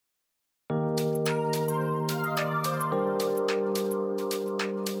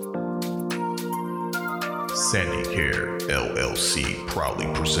Sandy Care LLC proudly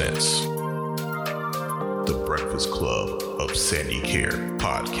presents the Breakfast Club of Sandy Care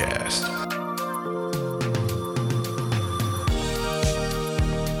podcast.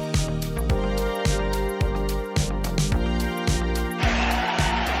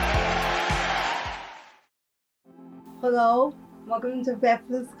 Hello, welcome to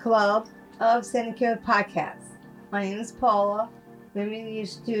Breakfast Club of Sandy Care podcast. My name is Paula. Let me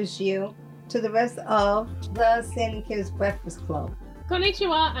introduce you to the rest of the Sandy Care's Breakfast Club.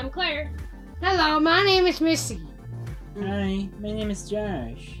 Konnichiwa, I'm Claire. Hello, my name is Missy. Hi, my name is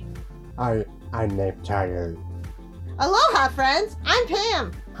Josh. I'm named Tyler. Aloha, friends. I'm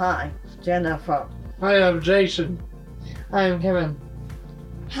Pam. Hi, Jennifer. Hi, I'm Jason. I'm Kevin.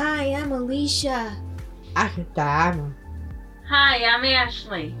 Hi, I'm Alicia. I'm Diana. Hi, I'm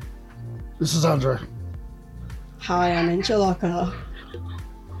Ashley. This is Andre. Hi, I'm Angelica.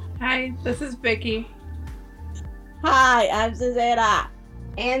 Hi, this is Vicky. Hi, I'm Susanna.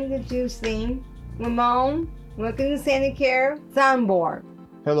 And introducing Ramon. Welcome to Sandy Care Soundboard.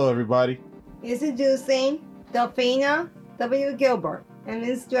 Hello, everybody. Introducing Delphina W. Gilbert,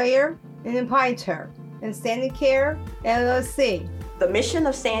 administrator and proprietor in Sandy Care LLC. The mission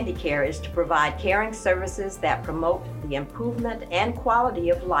of Sandy Care is to provide caring services that promote the improvement and quality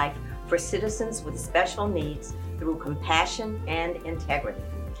of life for citizens with special needs through compassion and integrity.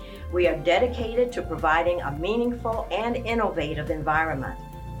 We are dedicated to providing a meaningful and innovative environment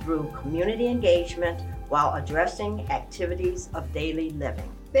through community engagement while addressing activities of daily living.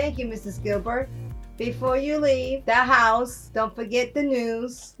 Thank you, Mrs. Gilbert. Before you leave the house, don't forget the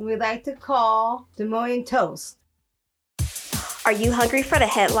news we like to call the Morning Toast. Are you hungry for the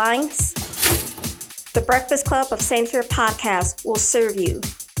headlines? The Breakfast Club of Sandy Care podcast will serve you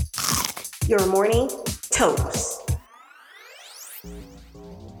your morning toast.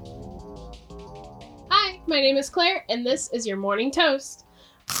 Hi, my name is Claire, and this is your morning toast.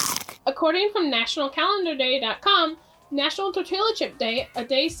 According from NationalCalendarDay.com, National Tortilla Chip Day, a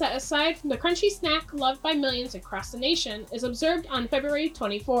day set aside for the crunchy snack loved by millions across the nation, is observed on February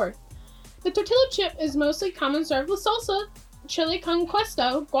 24th. The tortilla chip is mostly common served with salsa, chili con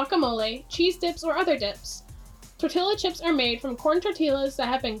queso, guacamole, cheese dips, or other dips. Tortilla chips are made from corn tortillas that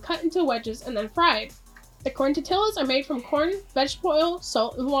have been cut into wedges and then fried. The corn tortillas are made from corn, vegetable oil,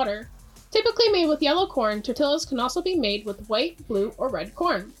 salt, and water. Typically made with yellow corn, tortillas can also be made with white, blue, or red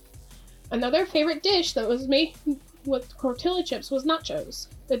corn. Another favorite dish that was made with tortilla chips was nachos.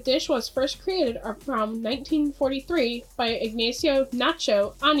 The dish was first created around 1943 by Ignacio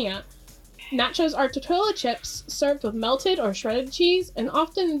Nacho Anya. Nachos are tortilla chips served with melted or shredded cheese, and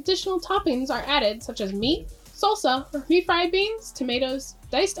often additional toppings are added such as meat, salsa, refried beans, tomatoes,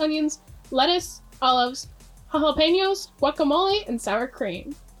 diced onions, lettuce, olives, jalapenos, guacamole, and sour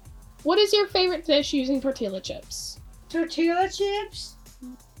cream. What is your favorite dish using tortilla chips? Tortilla chips?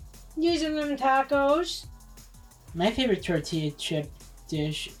 Using them tacos? My favorite tortilla chip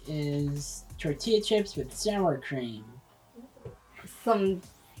dish is tortilla chips with sour cream. Some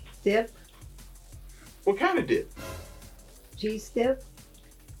dip, What kind of dip? cheese dip.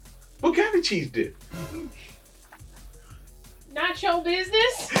 What kind of cheese dip? Nacho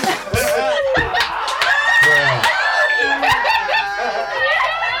business?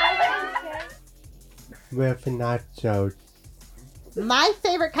 With nachos. My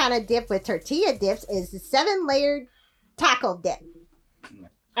favorite kind of dip with tortilla dips is the 7-layered taco dip.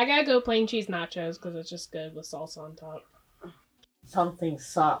 I gotta go plain cheese nachos because it's just good with salsa on top. Something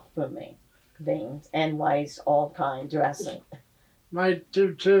soft for me. Beans and rice, all kind dressing. My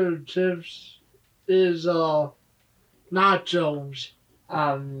tortilla chips is nachos.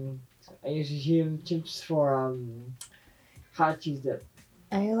 I usually use chips for hot cheese dip.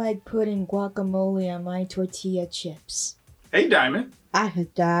 I like putting guacamole on my tortilla chips. Hey, Diamond. I'm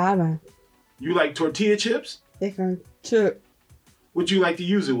Diana. You like tortilla chips? They can chip. What you like to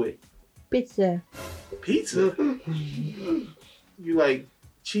use it with? Pizza. Pizza? You like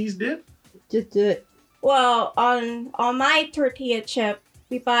cheese dip? Just do it. Well, on my tortilla chip,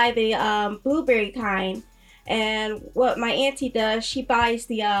 we buy the blueberry kind, and what my auntie does, she buys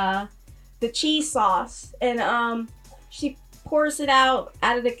the cheese sauce, and she pours it out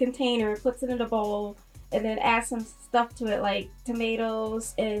of the container, puts it in a bowl, and then adds some stuff to it like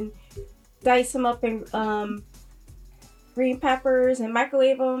tomatoes and dice them up in green peppers and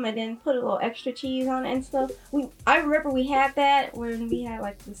microwave them, and then put a little extra cheese on it and stuff. I remember we had that when we had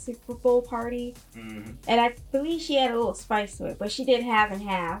like the Super Bowl party, and I believe she had a little spice to it, but she did half and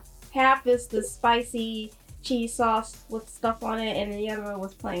half. Half is the spicy cheese sauce with stuff on it, and the other one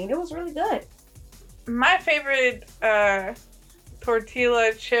was plain. It was really good. My favorite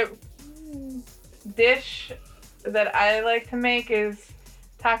tortilla chip dish that I like to make is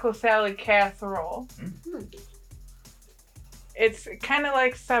taco salad casserole. It's kind of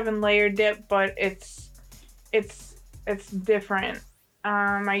like 7-layer dip, but it's different.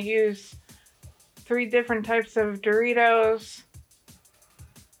 I use 3 different types of Doritos.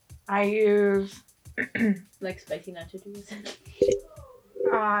 I use Like spicy nacho Doritos.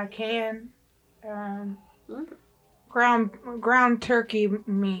 ground turkey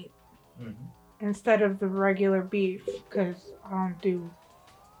meat instead of the regular beef, because I don't do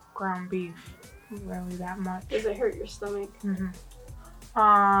ground beef really that much. Does it hurt your stomach?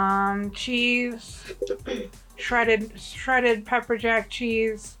 Cheese, shredded pepper jack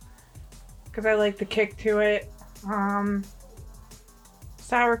cheese, because I like the kick to it.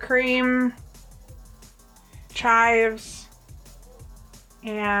 Sour cream, chives,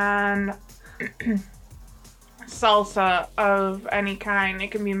 and salsa of any kind.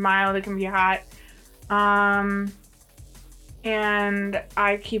 It can be mild, it can be hot. And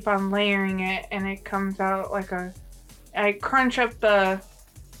I keep on layering it, and it comes out like I crunch up the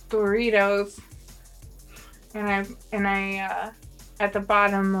Doritos, and I at the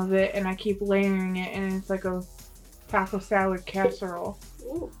bottom of it, and I keep layering it, and it's like a taco salad casserole.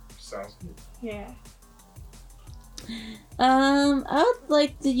 Ooh. Sounds good. Yeah. I would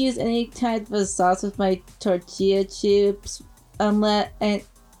like to use any type of sauce with my tortilla chips, and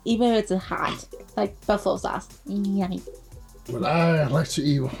even if it's hot, like buffalo sauce. Yummy. What I like to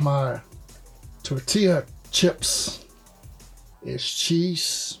eat with my tortilla chips is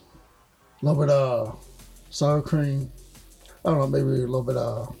cheese, a little bit of sour cream. I don't know, maybe a little bit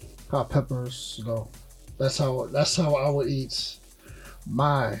of hot peppers. You know, that's how I would eat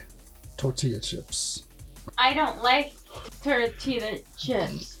my tortilla chips. I don't like tortilla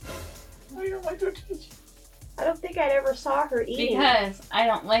chips. Why you don't like tortilla chips? I don't think I'd ever saw her eating. Because I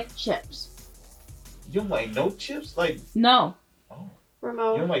don't like chips. You don't like no chips? Like No.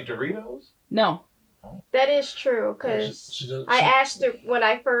 Ramon. You don't like Doritos? No. That is true, because I asked her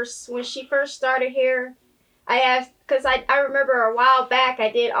when she first started here, I asked, because I remember a while back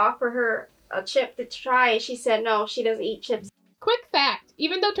I did offer her a chip to try, and she said no, she doesn't eat chips. Quick fact,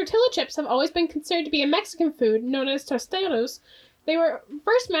 even though tortilla chips have always been considered to be a Mexican food known as tostados, they were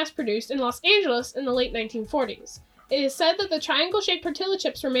first mass-produced in Los Angeles in the late 1940s. It is said that the triangle-shaped tortilla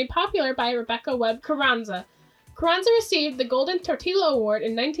chips were made popular by Rebecca Webb Carranza. Carranza received the Golden Tortilla Award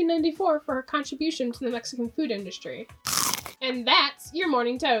in 1994 for her contribution to the Mexican food industry. And that's your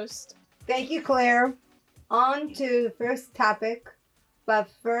morning toast. Thank you, Claire. On to the first topic, but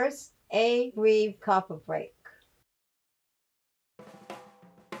first, a brief coffee break.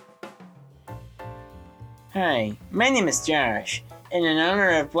 Hi, my name is Josh, and in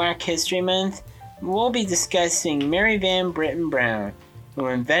honor of Black History Month, we'll be discussing Mary Van Brittan Brown, who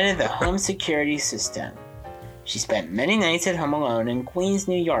invented the home security system. She spent many nights at home alone in Queens,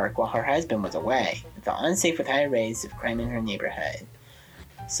 New York, while her husband was away and felt unsafe with high rates of crime in her neighborhood.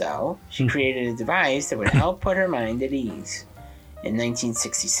 So, she created a device that would help put her mind at ease. In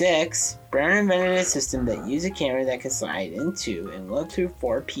 1966, Brown invented a system that used a camera that could slide into and look through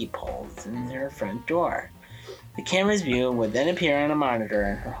 4 peepholes in her front door. The camera's view would then appear on a monitor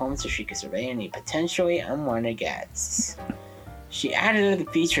in her home so she could survey any potentially unwanted guests. She added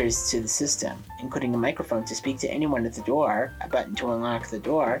other features to the system, including a microphone to speak to anyone at the door, a button to unlock the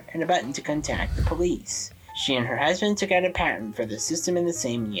door, and a button to contact the police. She and her husband took out a patent for the system in the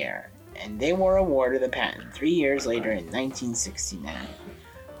same year, and they were awarded the patent 3 years later in 1969.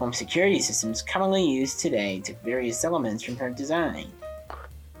 Home security systems commonly used today took various elements from her design.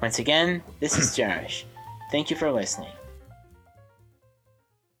 Once again, this is Josh. Thank you for listening.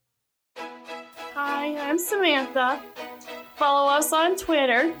 Hi, I'm Samantha. Follow us on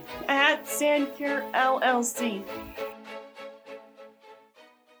Twitter at SandCureLLC.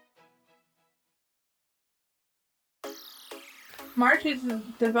 March is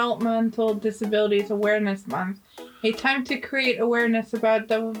Developmental Disabilities Awareness Month, a time to create awareness about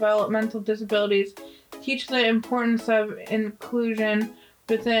developmental disabilities, teach the importance of inclusion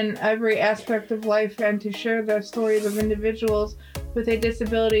within every aspect of life, and to share the stories of individuals with a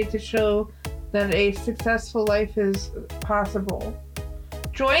disability to show that a successful life is possible.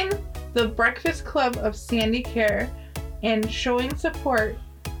 Join the Breakfast Club of Sandy Care in showing support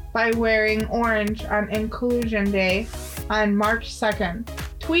by wearing orange on Inclusion Day on March 2nd.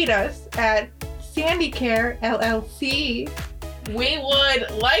 Tweet us at SandyCareLLC. We would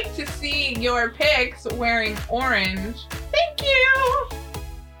like to see your pics wearing orange. Thank you!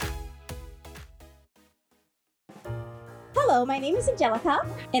 Hello, my name is Angelica.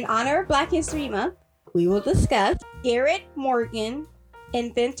 In honor of Black History Month, we will discuss Garrett Morgan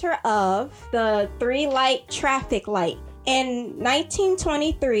inventor of the 3-light traffic light. In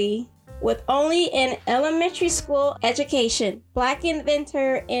 1923, with only an elementary school education, Black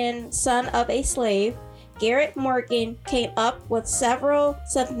inventor and son of a slave, Garrett Morgan came up with several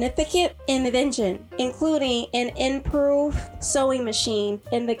significant inventions, including an improved sewing machine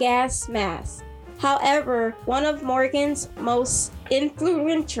and the gas mask. However, one of Morgan's most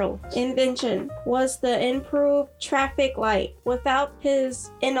influential invention was the improved traffic light. Without his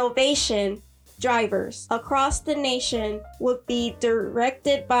innovation, drivers across the nation would be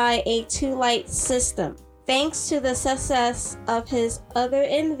directed by a 2-light system. Thanks to the success of his other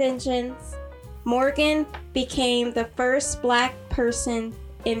inventions, Morgan became the first Black person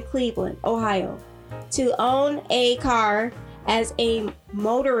in Cleveland, Ohio, to own a car. As a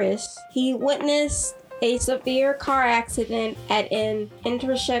motorist, he witnessed a severe car accident at an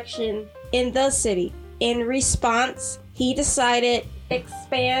intersection in the city. In response, he decided to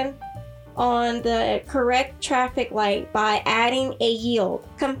expand on the correct traffic light by adding a yield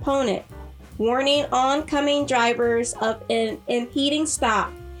component, warning oncoming drivers of an impeding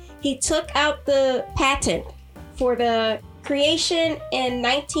stop. He took out the patent for the creation in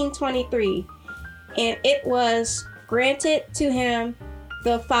 1923, and it was granted to him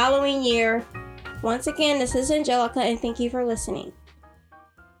the following year. Once again, this is Angelica, and thank you for listening.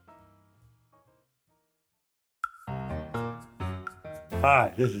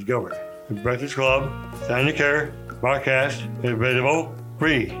 Hi, this is Gilbert. The Breakfast Club, Sandy Care, broadcast is available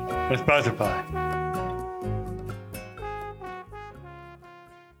free on Spotify.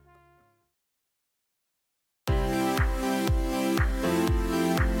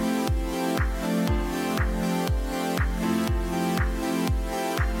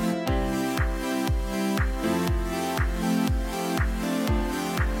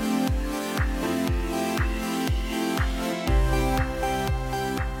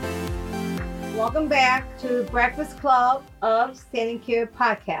 Welcome back to the Breakfast Club of Standing Cure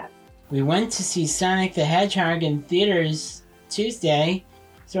Podcast. We went to see Sonic the Hedgehog in theaters Tuesday,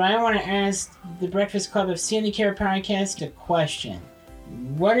 so I want to ask the Breakfast Club of Sandy Cure Podcast a question.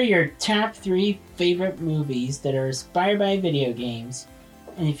 What are your top 3 favorite movies that are inspired by video games?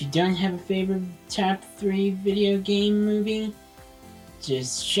 And if you don't have a favorite top 3 video game movie,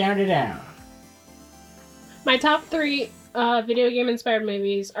 just shout it out. My top 3 video game inspired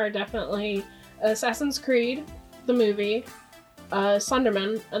movies are definitely Assassin's Creed, the movie,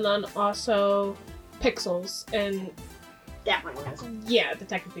 Slenderman, and then also Pixels, and that one was. Yeah,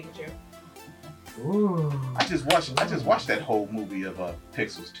 Detective Pikachu. Ooh. I just watched that whole movie of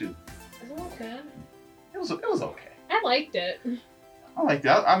Pixels too. Is it good? It was okay. I liked it. I liked it.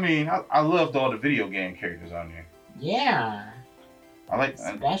 I loved all the video game characters on there. Yeah. I like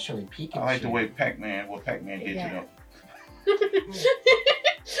especially Pikachu. I like the way Pac-Man did, Yeah.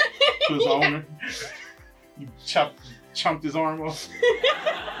 To his owner. You chunked his arm off.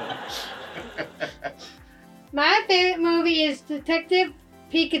 My favorite movie is Detective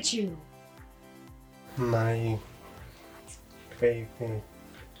Pikachu. My favorite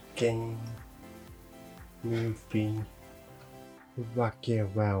game movie, Wreck-It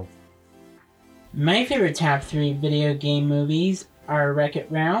Ralph. My favorite top 3 video game movies are Wreck-It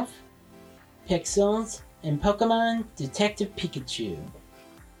Ralph, Pixels, and Pokemon Detective Pikachu.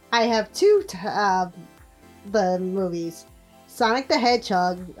 I have 2 the movies. Sonic the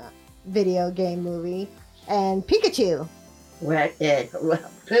Hedgehog video game movie and Pikachu. Wreck-It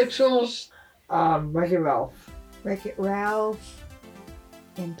Ralph. Pixels, Wreck-It Ralph. Wreck-It Ralph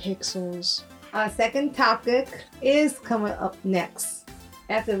and Pixels. Our second topic is coming up next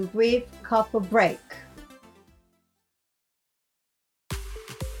after a brief couple break.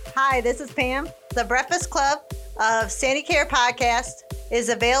 Hi, this is Pam. The Breakfast Club of Sandy Care Podcast is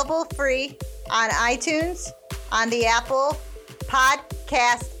available free on iTunes, on the Apple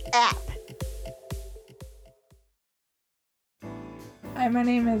Podcast app. Hi, my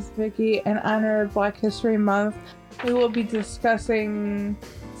name is Vicky. In honor of Black History Month, we will be discussing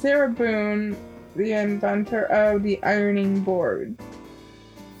Sarah Boone, the inventor of the ironing board.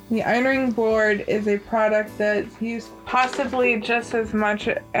 The ironing board is a product that's used possibly just as much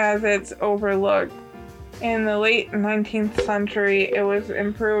as it's overlooked. In the late 19th century, it was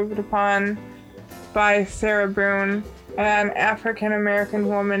improved upon by Sarah Boone, an African-American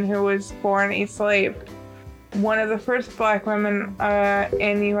woman who was born a slave. One of the first Black women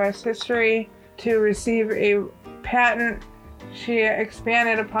in U.S. history to receive a patent. She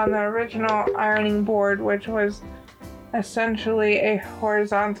expanded upon the original ironing board, which was essentially a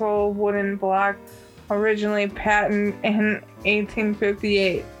horizontal wooden block, originally patented in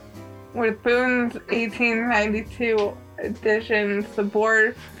 1858. With Boone's 1892 additions, the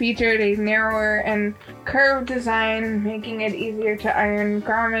board featured a narrower and curved design, making it easier to iron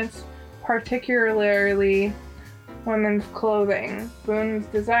garments, particularly women's clothing. Boone's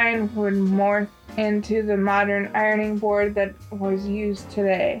design would morph into the modern ironing board that was used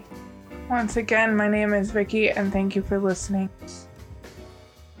today. Once again, my name is Vicky, and thank you for listening.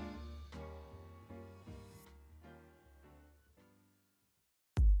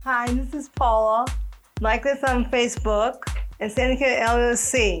 Hi, this is Paula. Like us on Facebook and Seneca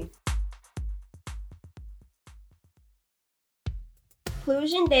LLC.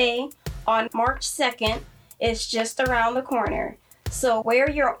 Inclusion Day on March 2nd is just around the corner. So wear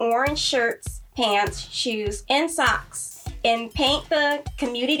your orange shirts, pants, shoes, and socks and paint the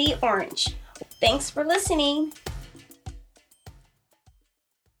community orange. Thanks for listening.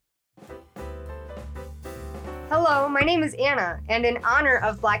 Hello, my name is Anna, and in honor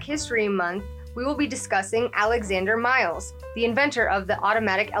of Black History Month, we will be discussing Alexander Miles, the inventor of the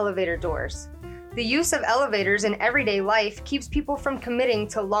automatic elevator doors. The use of elevators in everyday life keeps people from committing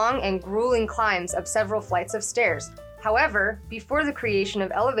to long and grueling climbs up several flights of stairs. However, before the creation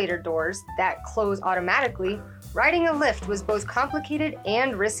of elevator doors that close automatically, riding a lift was both complicated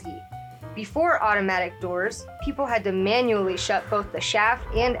and risky. Before automatic doors, people had to manually shut both the shaft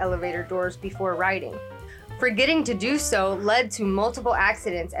and elevator doors before riding. Forgetting to do so led to multiple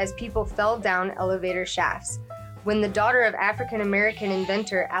accidents as people fell down elevator shafts. When the daughter of African-American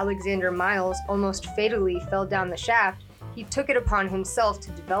inventor Alexander Miles almost fatally fell down the shaft, he took it upon himself to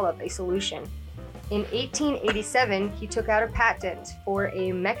develop a solution. In 1887, he took out a patent for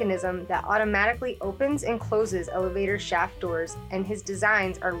a mechanism that automatically opens and closes elevator shaft doors, and his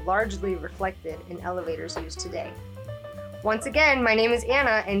designs are largely reflected in elevators used today. Once again, my name is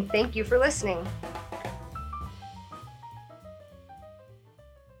Anna, and thank you for listening.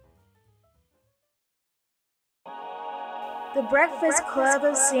 The Breakfast Club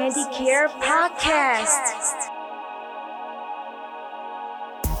of Sandy Care podcast.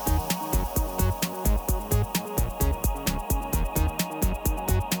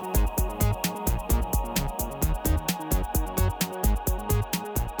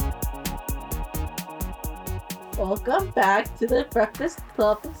 Welcome back to the Breakfast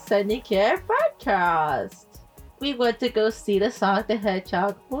Club of Sandy Care podcast. We went to go see the Sonic the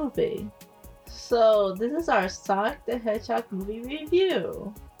Hedgehog movie. So this is our Sonic the Hedgehog movie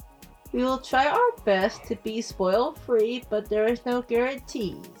review. We will try our best to be spoil-free, but there is no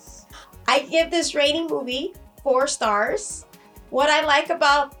guarantees. I give this rating movie 4 stars. What I like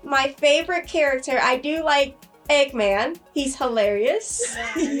about my favorite character, I do like Eggman. He's hilarious.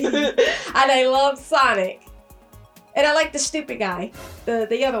 And I love Sonic. And I like the stupid guy.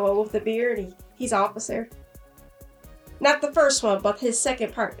 The other one with the beard. He's officer. Not the first one, but his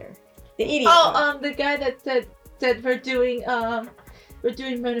second partner. The idiot. The guy that said we're doing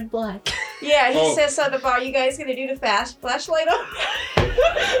Men in Black. Yeah, he says something about you guys gonna do the flashlight on.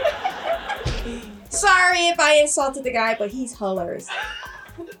 Sorry if I insulted the guy, but he's hilarious.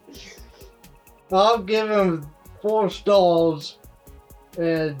 I'll give him 4 stars,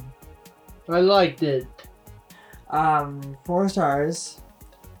 and I liked it. 4 stars,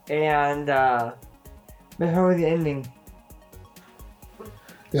 and but how was the ending?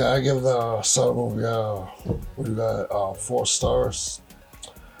 Yeah, I give the Sonic movie 4 stars.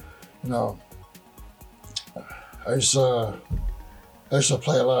 You know, I used to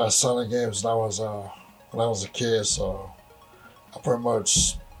play a lot of Sonic games when I was a kid, so I pretty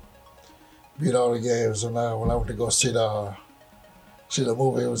much beat all the games. And when I went to go see the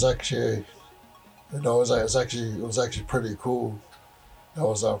movie, it was actually, it was actually pretty cool. It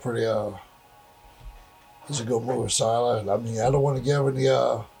was pretty it's a good movie, so I don't want to give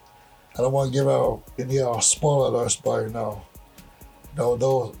out any spoiler alerts, but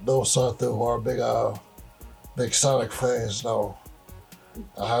those out there who are big Sonic fans, I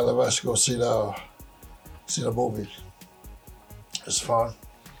highly recommend you go see the movie. It's fun.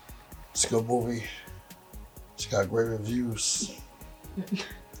 It's a good movie. It's got great reviews.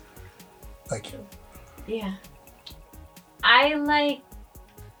 Thank you. Yeah.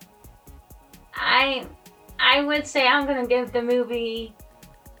 I would say I'm gonna give the movie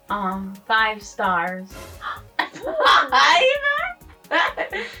 5 stars.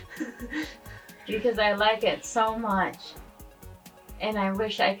 Because I like it so much. And I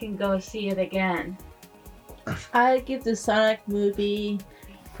wish I can go see it again. I give the Sonic movie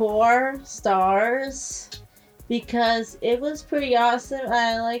 4 stars because it was pretty awesome.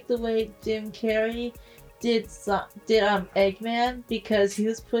 I like the way Jim Carrey did Eggman because he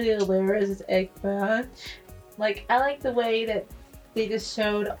was pretty hilarious as Eggman. Like, I like the way that they just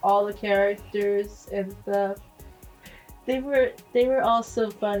showed all the characters and stuff. They were all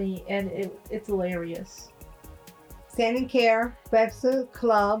so funny, and it's hilarious. Stand Care Breakfast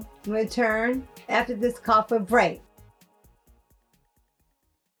Club return after this copper break.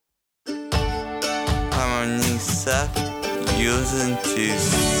 Harmony Seth using to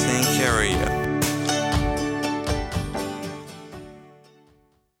sing area.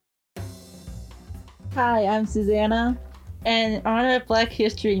 Hi, I'm Susanna, and in honor of Black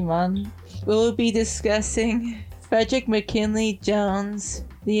History Month, we will be discussing Frederick McKinley Jones,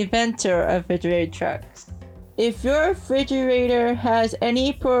 the inventor of refrigerator trucks. If your refrigerator has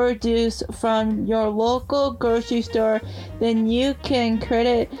any produce from your local grocery store, then you can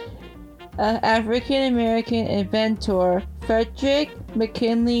credit African American inventor Frederick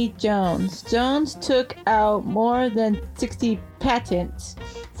McKinley Jones. Jones took out more than 60 patents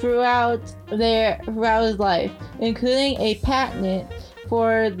throughout his life, including a patent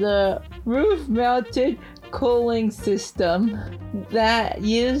for the roof-mounted cooling system that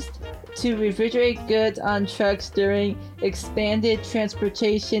used to refrigerate goods on trucks during expanded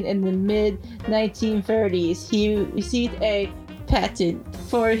transportation in the mid-1930s. He received a patent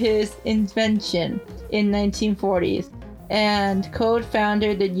for his invention in 1940s and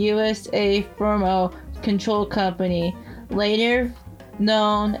co-founded the USA Thermo Control Company, later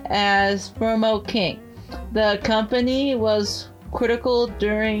known as Thermo King. The company was critical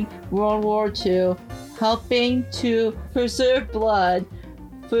during World War II, helping to preserve blood,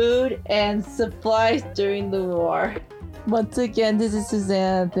 food, and supplies during the war. Once again, this is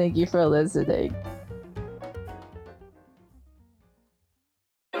Suzanne. Thank you for listening.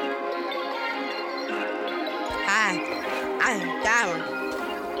 Hi, I'm Darren.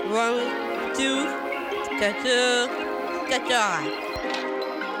 1, 2, get on.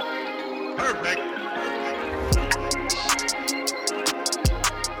 Perfect.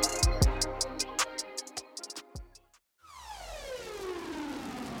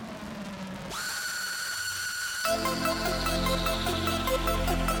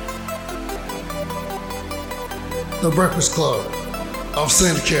 The Breakfast Club of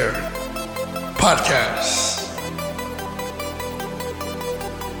Santa Care Podcast.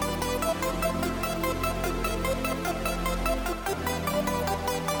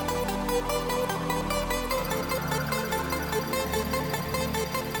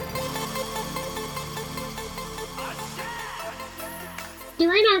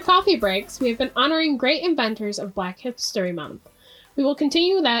 During our coffee breaks, we have been honoring great inventors of Black History Month. We will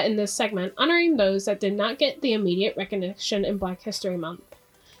continue that in this segment, honoring those that did not get the immediate recognition in Black History Month.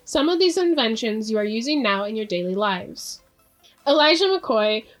 Some of these inventions you are using now in your daily lives. Elijah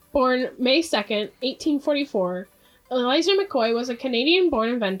McCoy, born May 2nd, 1844. Elijah McCoy was a Canadian-born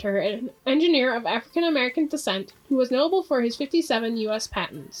inventor and engineer of African-American descent who was notable for his 57 U.S.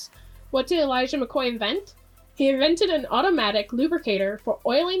 patents. What did Elijah McCoy invent? He invented an automatic lubricator for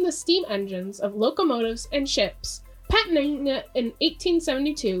oiling the steam engines of locomotives and ships, patenting it in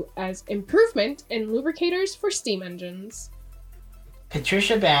 1872 as improvement in lubricators for steam engines.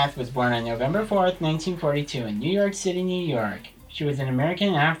 Patricia Bath was born on November 4th, 1942 in New York City, New York. She was an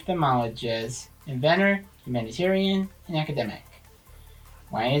American ophthalmologist, inventor, humanitarian, and academic.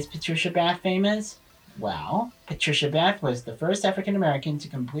 Why is Patricia Bath famous? Well, Patricia Bath was the first African American to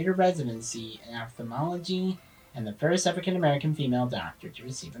complete a residency in ophthalmology and the first African American female doctor to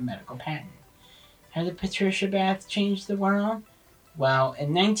receive a medical patent. How did Patricia Bath change the world? Well,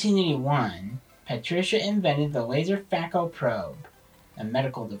 in 1981, Patricia invented the laser phaco probe, a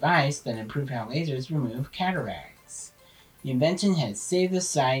medical device that improved how lasers remove cataracts. The invention has saved the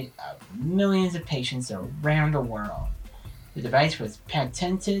sight of millions of patients around the world. The device was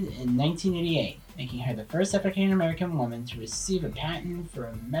patented in 1988, making her the first African American woman to receive a patent for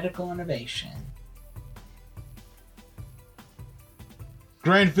a medical innovation.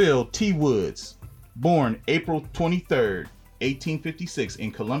 Granville T. Woods, born April 23, 1856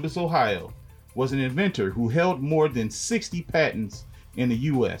 in Columbus, Ohio, was an inventor who held more than 60 patents in the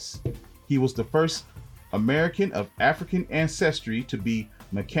U.S. He was the first American of African ancestry to be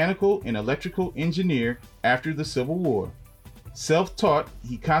mechanical and electrical engineer after the Civil War. Self-taught,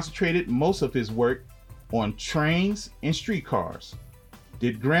 he concentrated most of his work on trains and streetcars.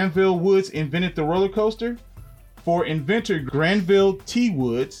 Did Granville Woods invent the roller coaster? For inventor Granville T.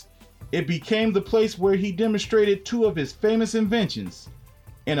 Woods, it became the place where he demonstrated two of his famous inventions,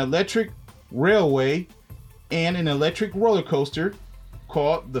 an electric railway and an electric roller coaster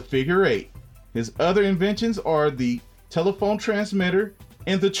called the Figure 8. His other inventions are the telephone transmitter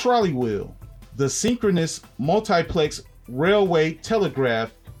and the trolley wheel. The synchronous multiplex railway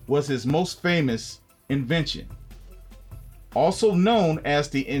telegraph was his most famous invention. Also known as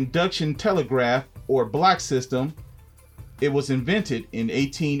the induction telegraph or block system, it was invented in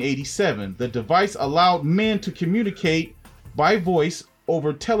 1887. The device allowed men to communicate by voice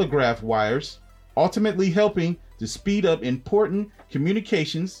over telegraph wires, ultimately helping to speed up important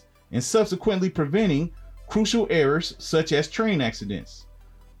communications and subsequently preventing crucial errors such as train accidents.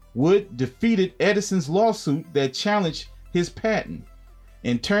 Wood defeated Edison's lawsuit that challenged his patent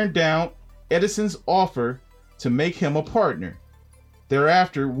and turned down Edison's offer to make him a partner.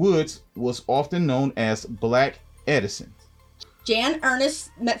 Thereafter, Woods was often known as Black Edison. Jan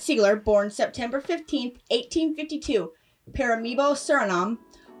Ernest Metziegler, born September 15, 1852, Paramaribo, Suriname,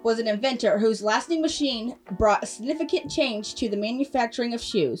 was an inventor whose lasting machine brought a significant change to the manufacturing of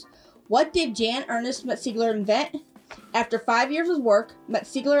shoes. What did Jan Ernest Metziegler invent? After 5 years of work,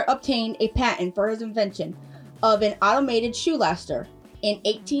 Metziegler obtained a patent for his invention of an automated shoe laster. In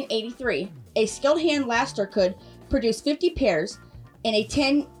 1883, a skilled hand laster could produce 50 pairs in a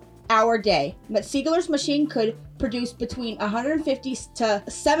 10-hour day. Metziegler's machine could produce between 150 to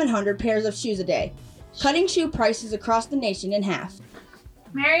 700 pairs of shoes a day, cutting shoe prices across the nation in half.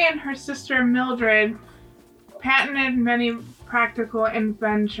 Mary and her sister Mildred patented many practical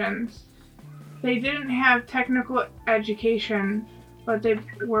inventions. They didn't have technical education, but they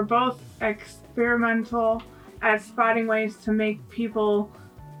were both experimental at spotting ways to make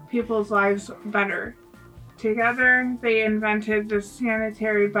people's lives better. Together, they invented the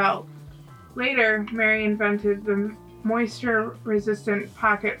sanitary belt. Later, Mary invented the moisture-resistant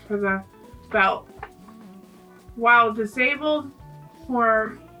pocket for the belt. While disabled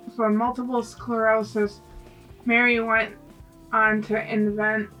for multiple sclerosis, Mary went on to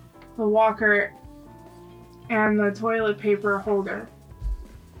invent the walker and the toilet paper holder.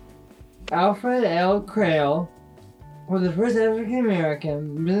 Alfred L. Crail was the first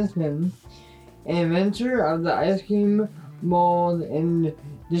African-American businessman and inventor of the ice cream mold and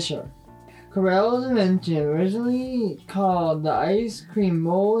disher. Crail's invention, originally called the ice cream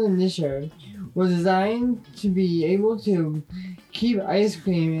mold and disher, was designed to be able to keep ice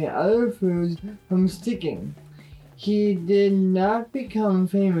cream and other foods from sticking. He did not become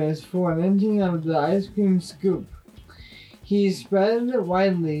famous for inventing of the ice cream scoop. He spread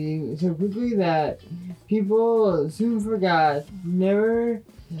widely so quickly that people soon forgot, never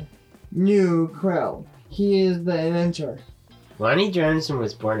knew Crail. He is the inventor. Lonnie Johnson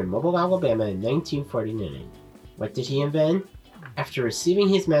was born in Mobile, Alabama in 1949. What did he invent? After receiving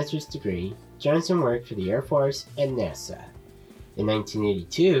his master's degree, Johnson worked for the Air Force and NASA. In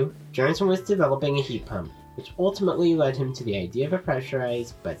 1982, Johnson was developing a heat pump, which ultimately led him to the idea of a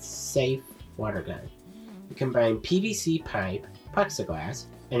pressurized but safe water gun. He combined PVC pipe, plexiglass,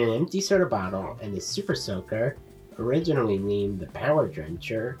 and an empty soda bottle, and the Super Soaker, originally named the Power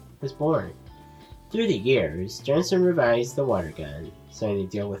Drencher, was born. Through the years, Johnson revised the water gun, signed a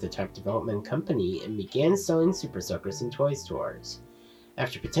deal with a top development company, and began selling Super Soakers in toy stores.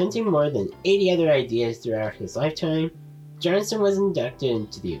 After patenting more than 80 other ideas throughout his lifetime, Johnson was inducted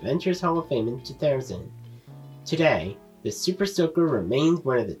into the Inventors Hall of Fame in 2000. Today, the Super Soaker remains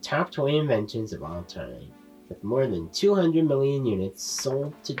one of the top toy inventions of all time, with more than 200 million units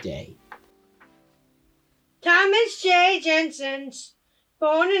sold today. Thomas J. Jensen,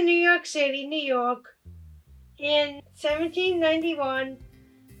 born in New York City, New York, in 1791,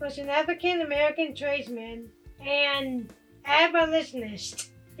 was an African-American tradesman and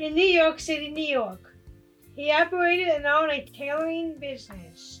abolitionist in New York City, New York. He operated and owned a tailoring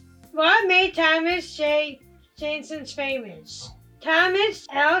business. What made Thomas J. Jensen famous? Thomas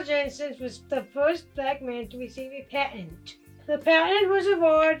L. Jensen was the first black man to receive a patent. The patent was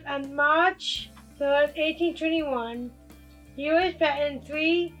awarded on March 3, 1821, U.S. Patent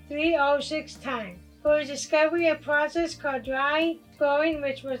 3306 time, for his discovery of a process called dry scouring,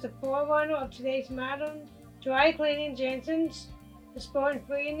 which was the forerunner of today's modern dry cleaning. Jensen was born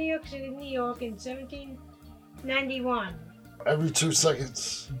free in New York City, New York in 1791. Every 2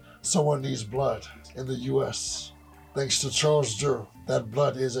 seconds, someone needs blood in the U.S. Thanks to Charles Drew, that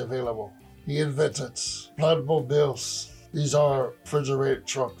blood is available. He invented blood mobiles. These are refrigerated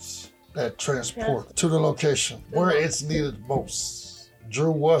trucks that transport to the location where it's needed most.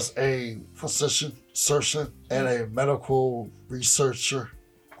 Drew was a physician, surgeon, and a medical researcher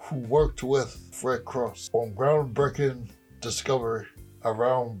who worked with Red Cross on groundbreaking discovery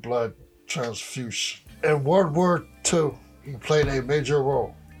around blood transfusion. In World War II, he played a major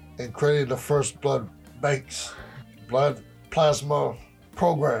role in creating the first blood banks, blood plasma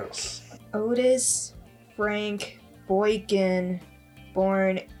programs. Otis Frank Boykin,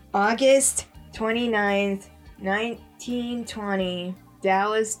 born August 29th, 1920,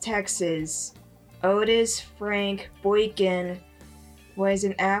 Dallas, Texas. Otis Frank Boykin was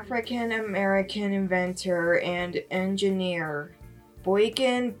an African American inventor and engineer.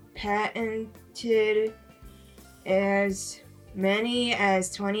 Boykin patented as many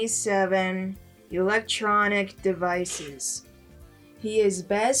as 27 electronic devices. He is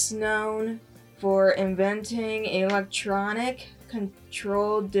best known for inventing electronic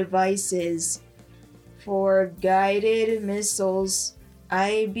control devices for guided missiles,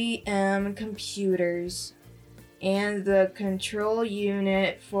 IBM computers, and the control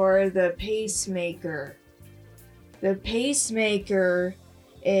unit for the pacemaker. The pacemaker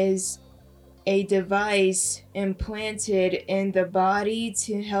is a device implanted in the body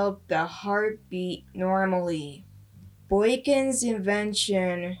to help the heart beat normally. Boykin's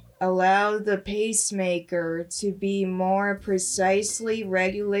invention allowed the pacemaker to be more precisely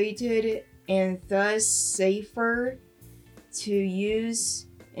regulated and thus safer to use,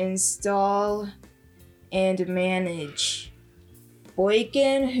 install, and manage.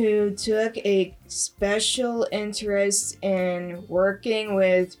 Boykin, who took a special interest in working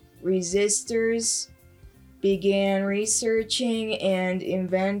with resistors, began researching and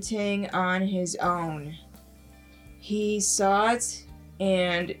inventing on his own. He sought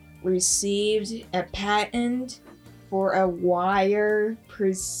and received a patent for a wire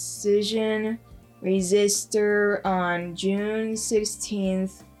precision resistor on June 16,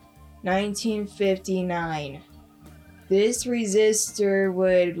 1959. This resistor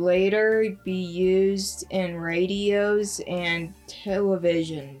would later be used in radios and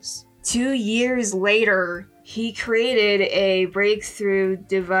televisions. 2 years later, he created a breakthrough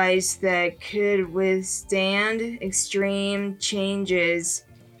device that could withstand extreme changes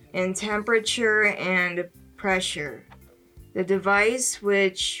in temperature and pressure. The device,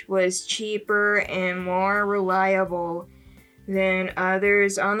 which was cheaper and more reliable than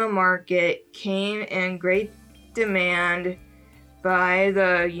others on the market, came in great demand by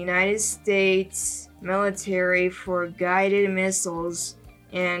the United States military for guided missiles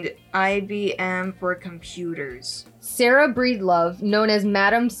and IBM for computers. Sarah Breedlove, known as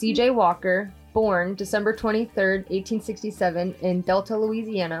Madam C.J. Walker, born December 23, 1867 in Delta,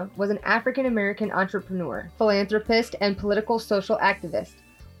 Louisiana, was an African-American entrepreneur, philanthropist, and political social activist.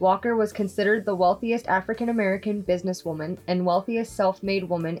 Walker was considered the wealthiest African-American businesswoman and wealthiest self-made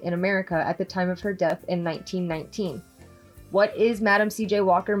woman in America at the time of her death in 1919. What is Madam C.J.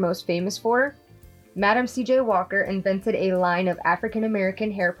 Walker most famous for? Madam C.J. Walker invented a line of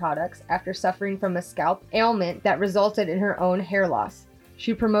African-American hair products after suffering from a scalp ailment that resulted in her own hair loss.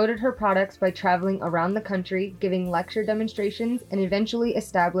 She promoted her products by traveling around the country, giving lecture demonstrations, and eventually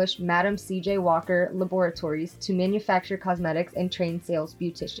established Madam C.J. Walker Laboratories to manufacture cosmetics and train sales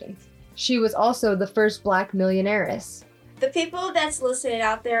beauticians. She was also the first Black millionairess. The people that's listening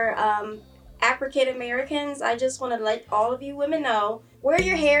out there, African Americans, I just want to let all of you women know, wear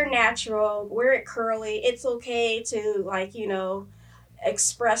your hair natural, wear it curly. It's okay to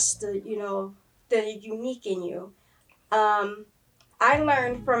express the unique in you. I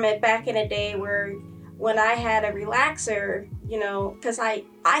learned from it back in the day where when I had a relaxer, because I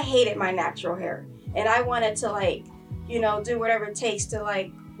hated my natural hair and I wanted to do whatever it takes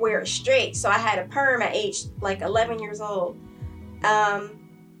to wear it straight. So I had a perm at age 11 years old.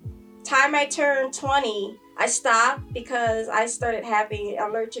 Time I turned 20, I stopped because I started having an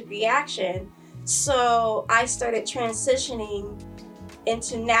allergic reaction. So I started transitioning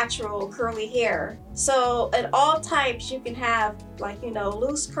into natural curly hair. So at all types you can have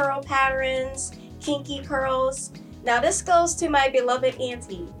loose curl patterns, kinky curls. Now this goes to my beloved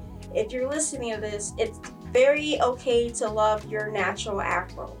auntie. If you're listening to this, it's very okay to love your natural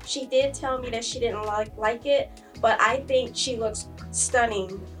afro. She did tell me that she didn't like it, but I think she looks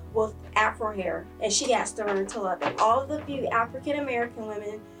stunning with afro hair, and she has to learn to love it. All the few African American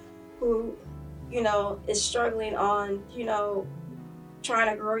women who is struggling on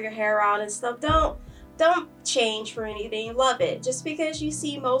trying to grow your hair out and stuff, don't change for anything. Love it. Just because you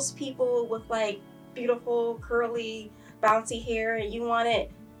see most people with beautiful curly bouncy hair and you want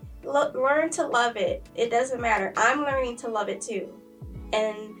it, learn to love it. It doesn't matter. I'm learning to love it too.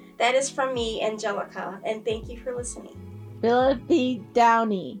 And that is from me, Angelica, and thank you for listening. Philip P.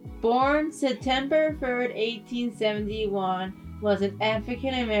 Downey, born September 3rd, 1871, was an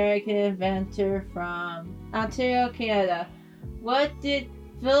African American inventor from Ontario, Canada. What did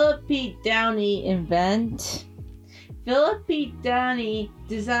Philip P. Downey invent? Philip P. Downey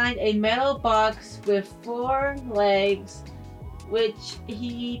designed a metal box with 4 legs, which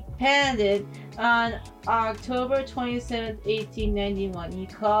he patented on October 27, 1891. He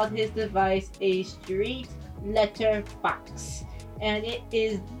called his device a street letter box, and it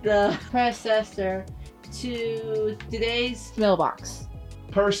is the predecessor to today's mailbox.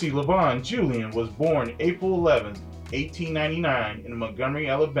 Percy Levon Julian was born April 11, 1899 in Montgomery,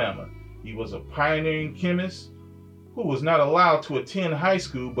 Alabama. He was a pioneering chemist who was not allowed to attend high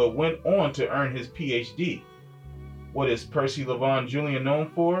school but went on to earn his PhD. What is Percy Levon Julian known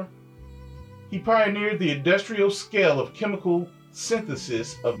for? He pioneered the industrial scale of chemical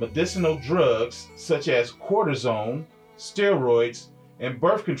synthesis of medicinal drugs such as cortisone, steroids, and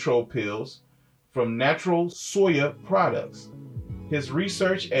birth control pills from natural soya products. His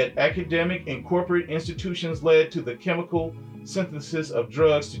research at academic and corporate institutions led to the chemical synthesis of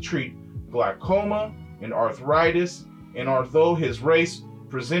drugs to treat glaucoma and arthritis, and although his race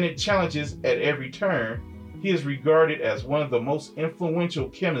presented challenges at every turn, he is regarded as one of the most influential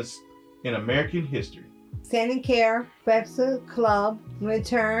chemists in American history. Sandy Care Breakfast Club will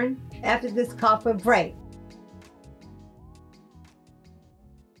return after this corporate break.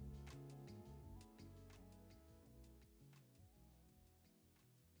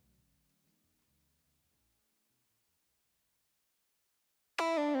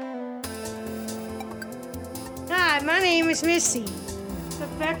 Hi, my name is Missy. The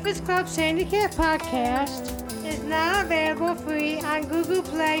Breakfast Club Sandy Care podcast is now available free on Google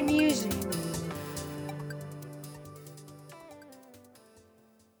Play Music.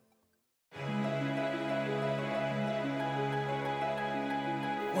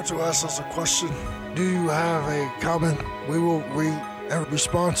 Want to ask us a question? Do you have a comment? We will read and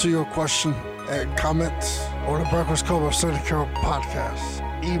respond to your question and comments on the Breakfast Club of Sandy Care podcast.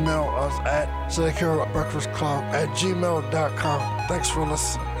 Email us at sandycarebreakfastclub@gmail.com. Thanks for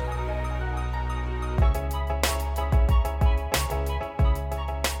listening.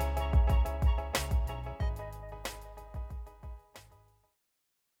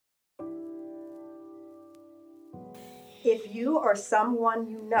 If you or someone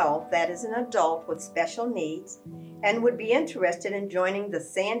you know that is an adult with special needs and would be interested in joining the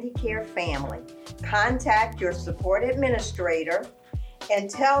Sandy Care family, contact your support administrator and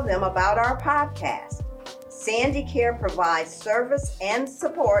tell them about our podcast. Sandy Care provides service and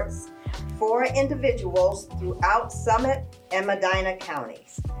supports for individuals throughout Summit and Medina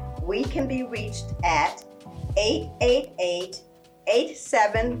counties. We can be reached at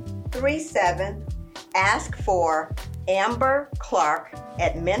 888-8737. Ask for Amber Clark,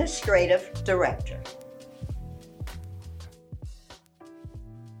 Administrative Director.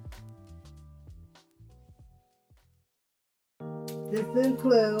 This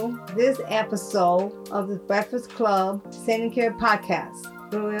includes this episode of the Breakfast Club Sandy Care podcast.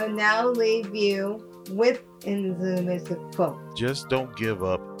 We will now leave you with an music quote. Just don't give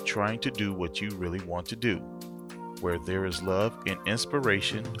up trying to do what you really want to do. Where there is love and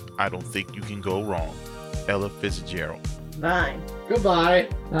inspiration, I don't think you can go wrong. Ella Fitzgerald. Bye. Goodbye.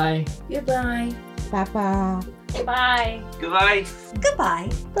 Bye. Goodbye. Bye-bye. Goodbye. Goodbye. Goodbye.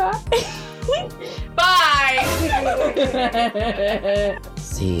 Bye.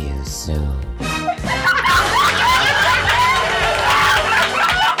 See you soon.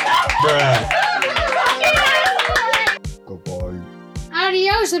 Bruh. Goodbye.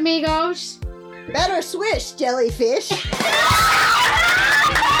 Adios, amigos. Better swish, jellyfish.